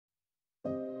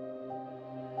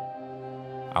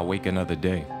I wake another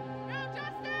day.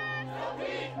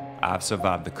 I've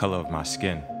survived the color of my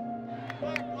skin.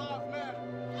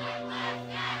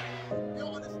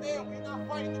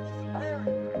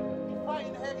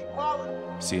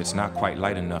 See, it's not quite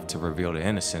light enough to reveal the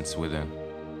innocence within.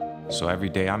 So every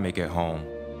day I make it home,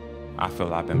 I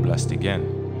feel I've been blessed again.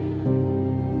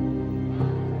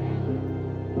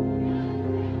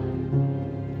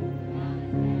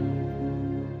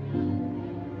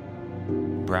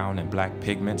 Brown and black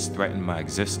pigments threaten my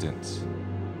existence.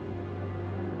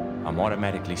 I'm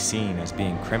automatically seen as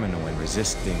being criminal and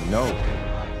resisting. No,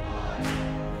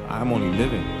 I'm only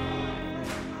living.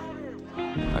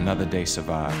 Another day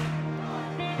survived.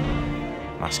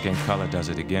 My skin color does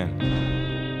it again.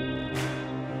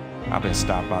 I've been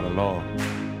stopped by the law.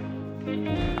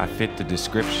 I fit the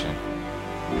description.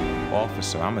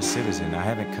 Officer, I'm a citizen. I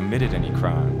haven't committed any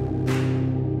crime.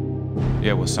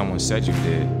 Yeah, well, someone said you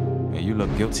did, and you look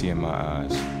guilty in my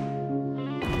eyes.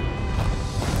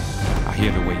 I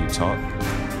hear the way you talk.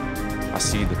 I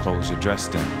see the clothes you're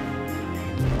dressed in.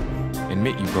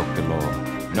 Admit you broke the law.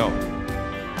 No,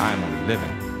 I am only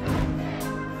living.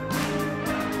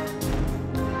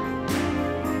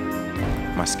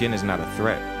 My skin is not a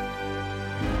threat.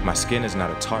 My skin is not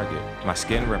a target. My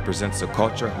skin represents a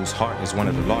culture whose heart is one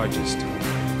of the largest.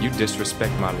 You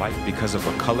disrespect my life because of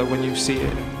a color when you see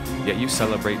it, yet you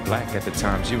celebrate black at the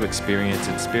times you experience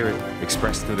its spirit,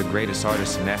 expressed through the greatest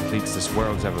artists and athletes this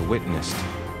world's ever witnessed.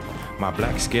 My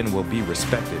black skin will be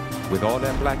respected. With all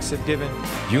that blacks have given,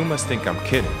 you must think I'm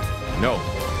kidding. No,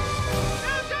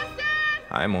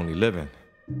 I am only living.